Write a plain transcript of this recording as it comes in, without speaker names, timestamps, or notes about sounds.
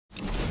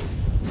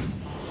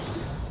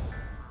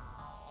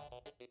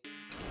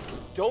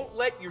Don't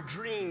let your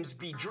dreams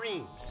be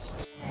dreams.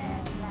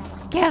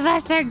 Give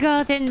us our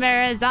golden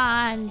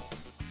Marazon.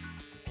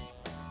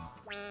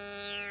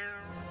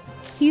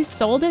 He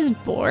sold his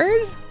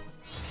board?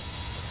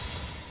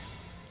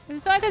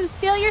 So I can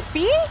steal your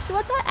feet?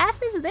 What the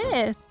F is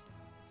this?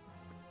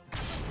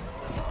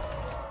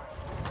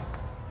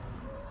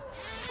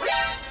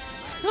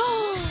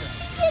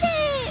 Get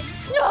it!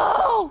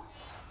 No!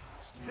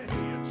 Hey,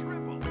 a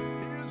triple.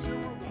 Here's your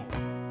reward.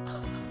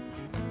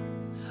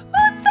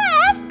 What the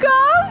F,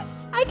 Ghost?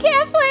 I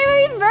can't play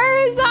with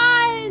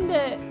Verizon!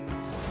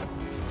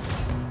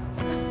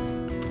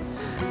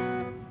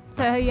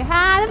 So you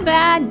had a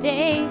bad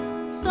day,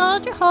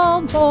 sold your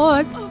whole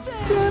board,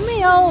 threw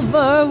me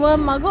over with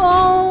my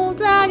gold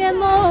dragon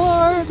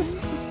lord.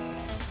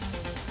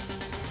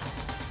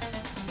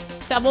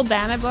 Double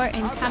banner board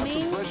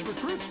incoming? Fresh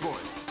recruits for you.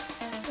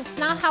 That's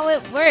not how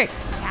it works,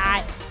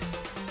 cat.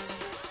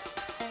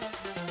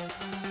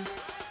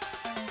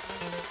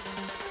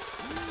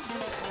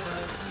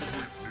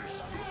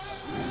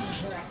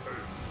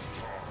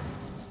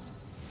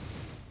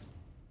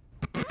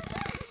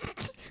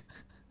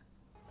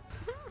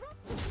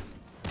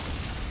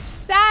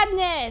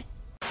 Sadness!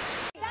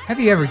 Have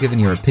you ever given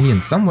your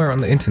opinion somewhere on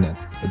the internet,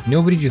 but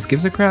nobody just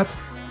gives a crap?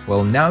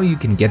 Well, now you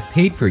can get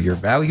paid for your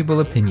valuable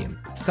opinion.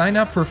 Sign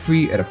up for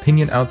free at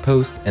Opinion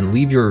Outpost and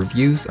leave your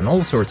reviews on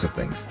all sorts of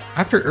things.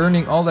 After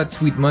earning all that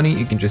sweet money,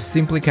 you can just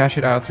simply cash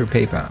it out through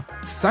PayPal.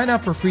 Sign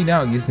up for free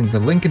now using the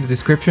link in the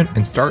description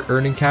and start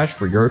earning cash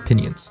for your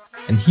opinions.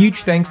 And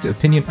huge thanks to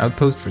Opinion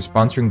Outpost for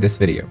sponsoring this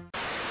video.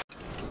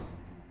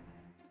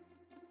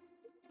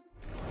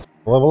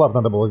 Левелап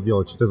надо было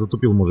сделать, что-то я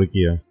затупил,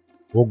 мужики.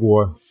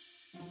 Ого.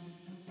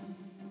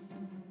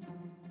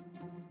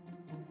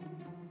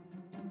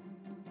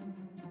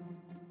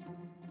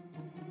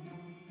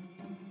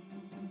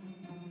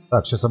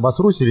 Так, сейчас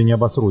обосрусь или не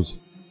обосрусь?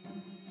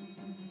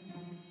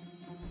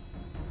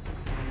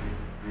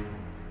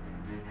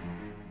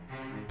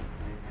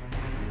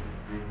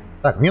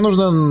 Так, мне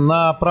нужно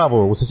на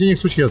правую, у соседних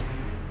существ.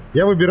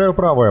 Я выбираю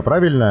правое,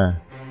 правильно?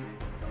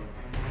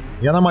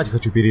 Я на мать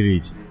хочу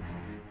перелить.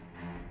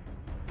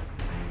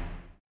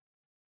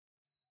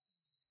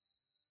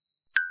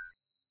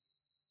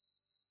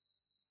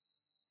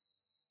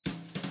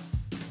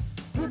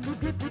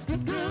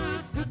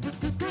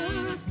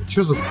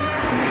 Чё за...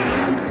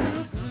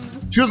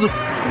 Чё за...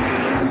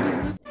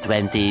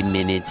 20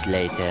 minutes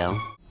later.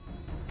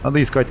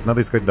 Надо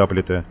искать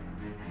даплиты.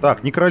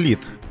 Так, некролит.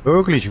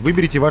 Боевой клич.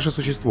 Выберите ваше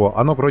существо.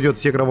 Оно крадет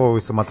все кровавые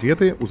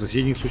самоцветы у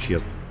соседних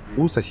существ.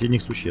 У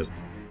соседних существ.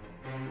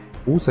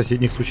 У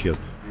соседних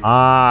существ.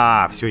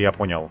 Все, я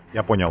понял.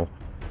 Я понял.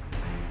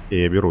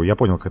 Я беру. Я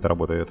понял, как это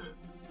работает.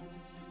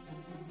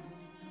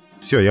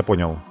 Все, я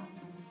понял.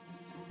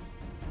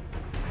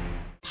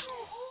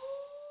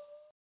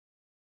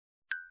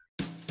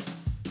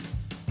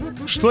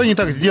 Что я не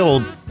так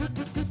сделал?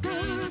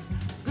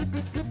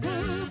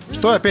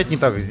 Что опять не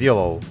так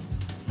сделал?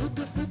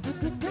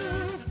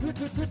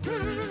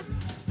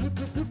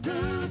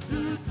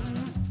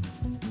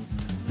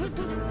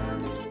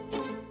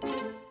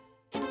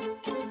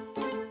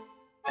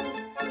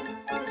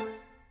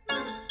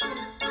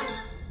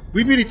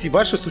 Выберите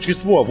ваше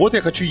существо. Вот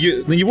я хочу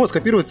на него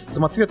скопировать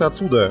самоцветы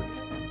отсюда.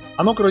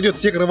 Оно крадет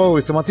все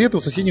кровавые самоцветы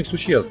у соседних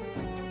существ.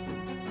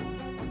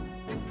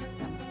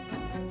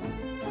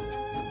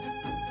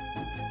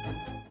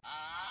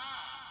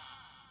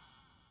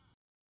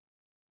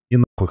 И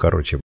нахуй,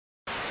 короче.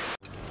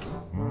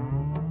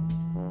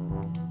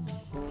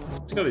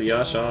 Let's go with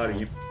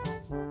Yashari.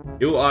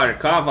 You are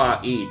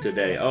Kawaii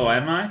today. Oh,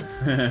 am I?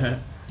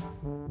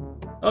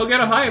 Oh,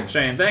 get a hype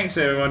train. Thanks,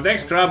 everyone.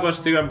 Thanks,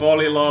 Krabos, too, and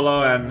Bolly,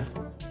 Lolo, and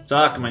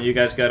Sakman. You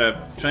guys got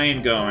a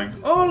train going.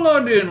 Oh,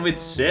 Lodin with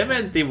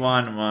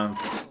 71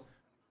 months.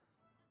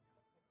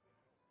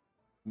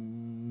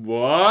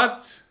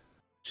 What?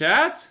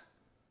 Chat?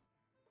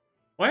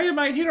 Why am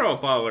I hero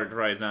powered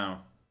right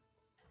now?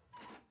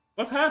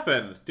 What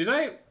happened? Did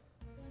I...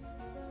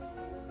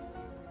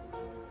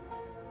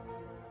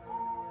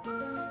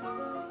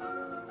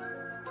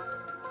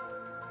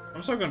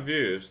 I'm so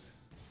confused.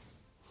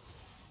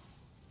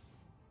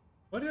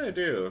 What did I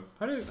do?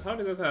 How did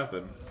that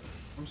happen?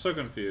 I'm so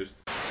confused.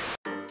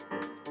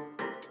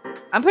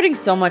 I'm putting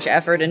so much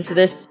effort into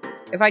this.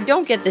 If I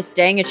don't get this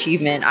dang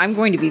achievement, I'm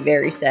going to be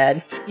very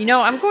sad. You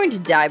know, I'm going to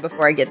die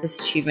before I get this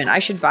achievement. I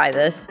should buy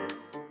this.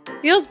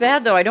 Feels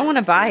bad though, I don't want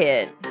to buy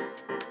it.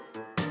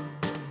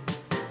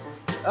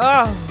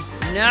 Oh,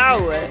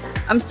 no.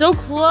 I'm so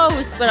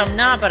close, but I'm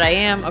not, but I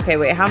am. Okay,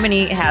 wait, how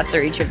many hats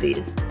are each of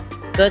these?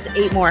 So that's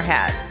 8 more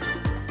hats.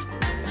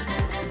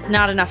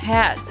 Not enough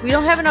hats. We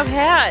don't have enough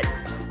hats.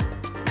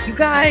 You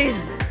guys,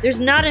 there's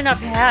not enough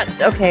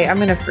hats. Okay, I'm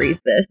gonna freeze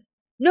this.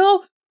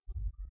 No.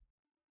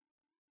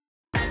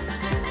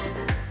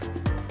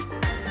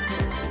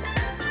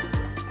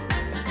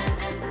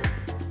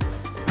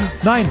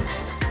 Nine.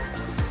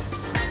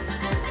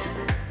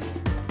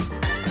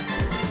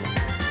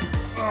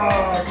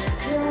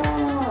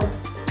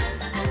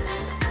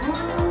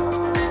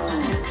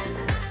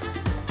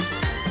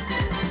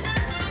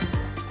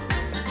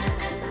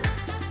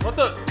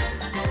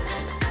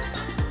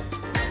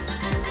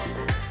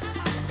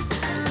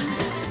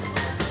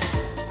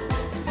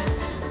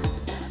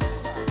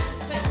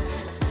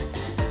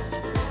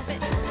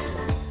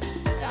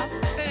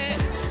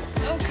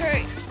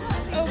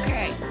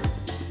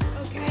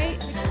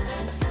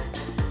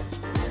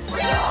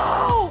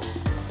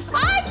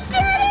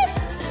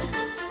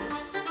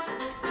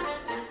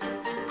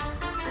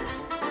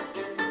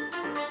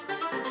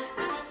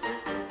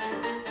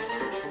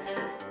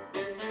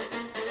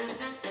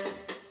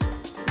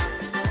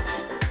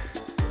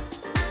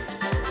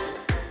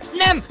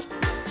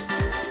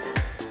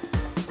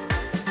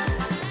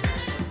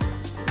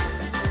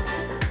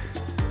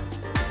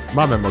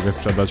 Mamę mogę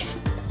sprzedać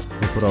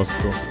po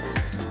prostu.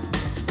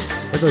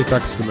 Tego i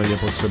tak w sumie nie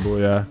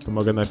potrzebuję. To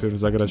mogę najpierw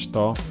zagrać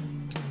to,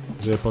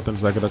 żeby potem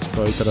zagrać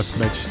to i teraz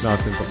kręcić na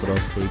tym po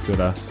prostu i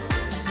tyle.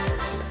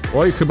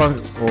 Oj, chyba...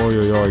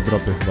 Oj,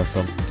 dropy chyba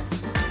są.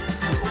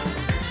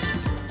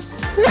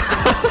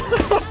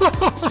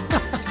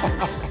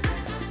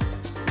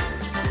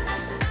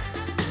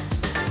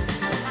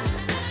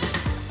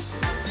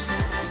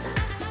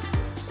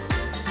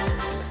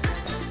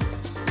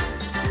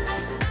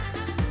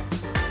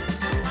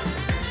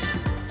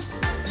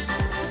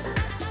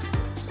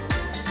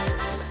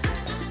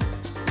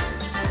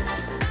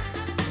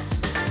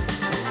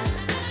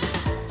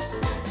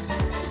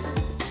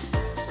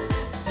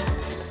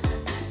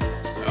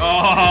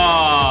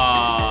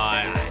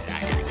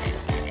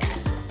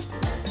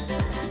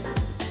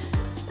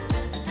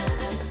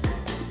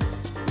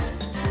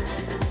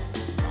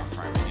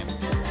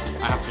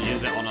 I have to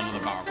use it on another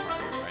battle cry,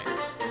 right?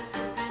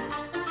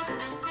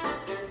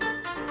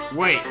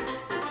 Wait!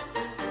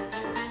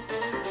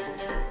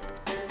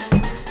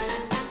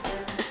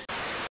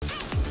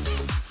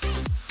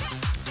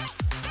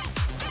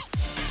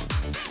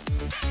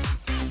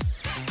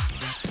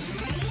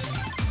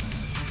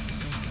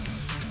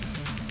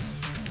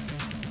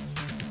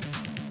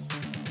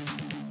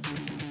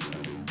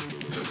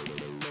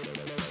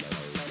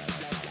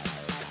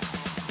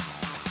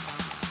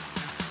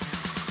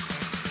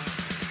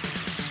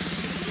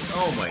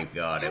 Oh my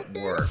god, it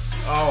worked.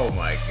 Oh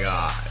my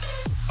god.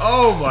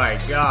 Oh my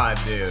god,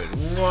 dude.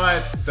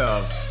 What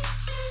the...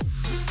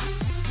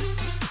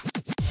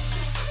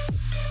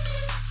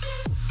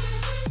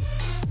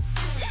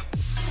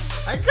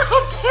 I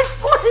can't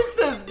force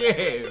this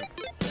game!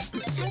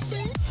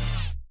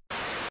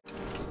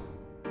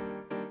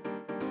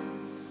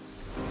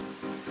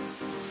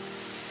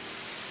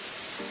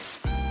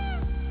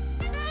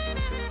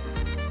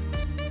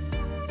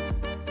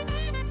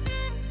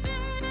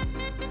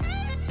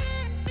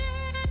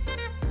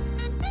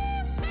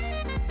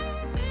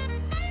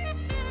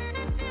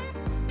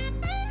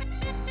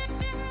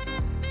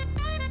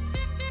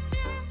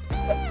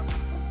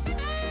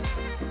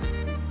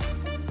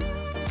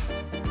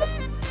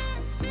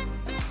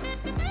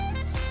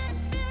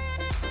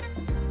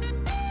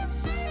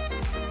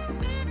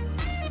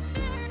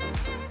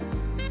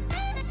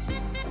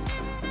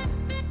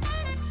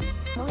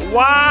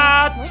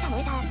 What?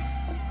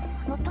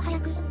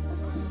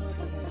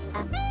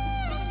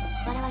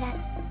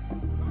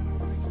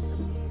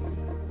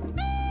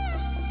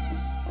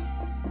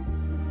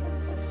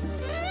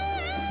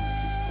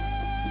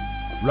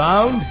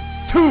 Round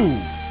 2,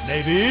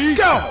 Navy,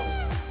 go!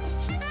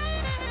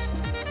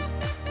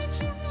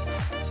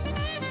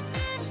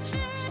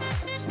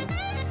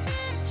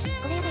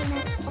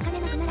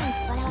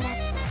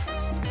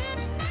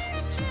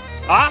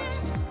 Ah!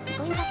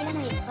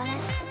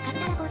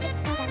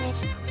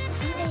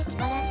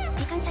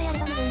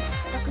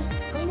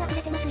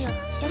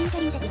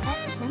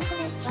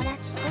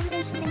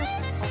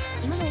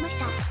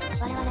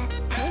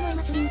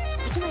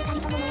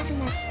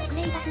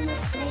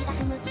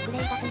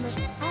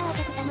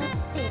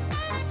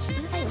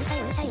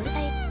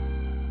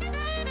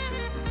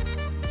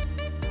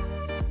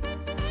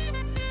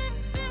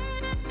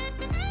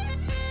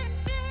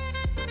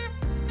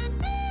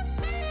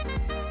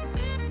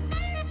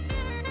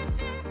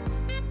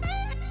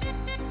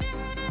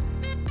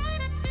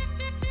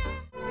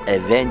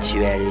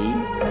 Eventually.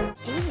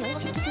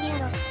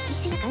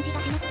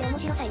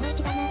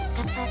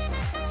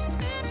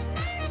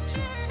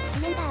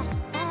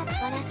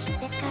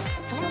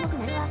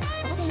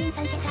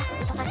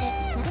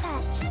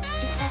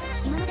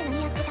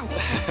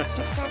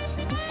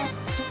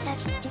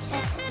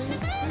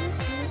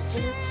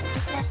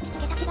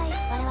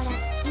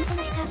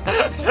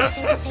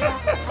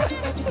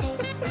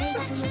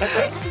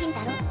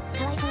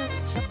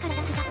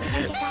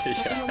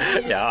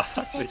や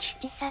ばすぎ。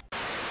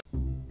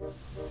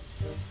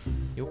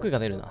欲が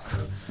出るな。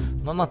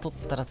ママ取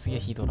ったら次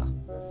はヒドラ。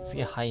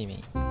次はハイメイ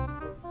ン。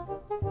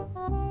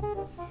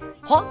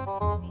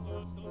は？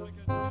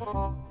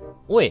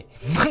おい、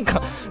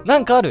な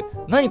んかある。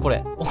何こ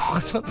れ。お、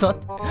ちょっと待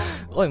って。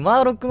おい、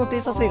マーロックの低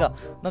査性が、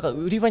なんか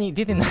売り場に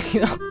出てんだけ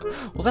ど。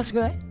おかし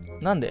くない？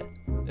なんで？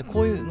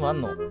こういうのあ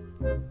んの？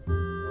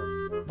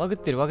バグっ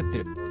てる。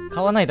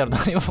買わないだろ、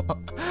誰も。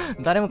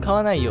誰も買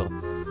わないよ。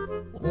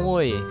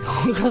おい、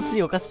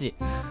おかしい。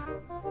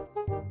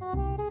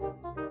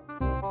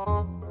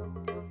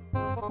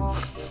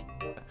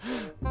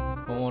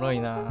おもろ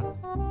いな。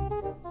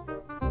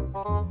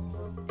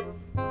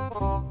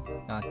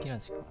あ、キラ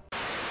ジか。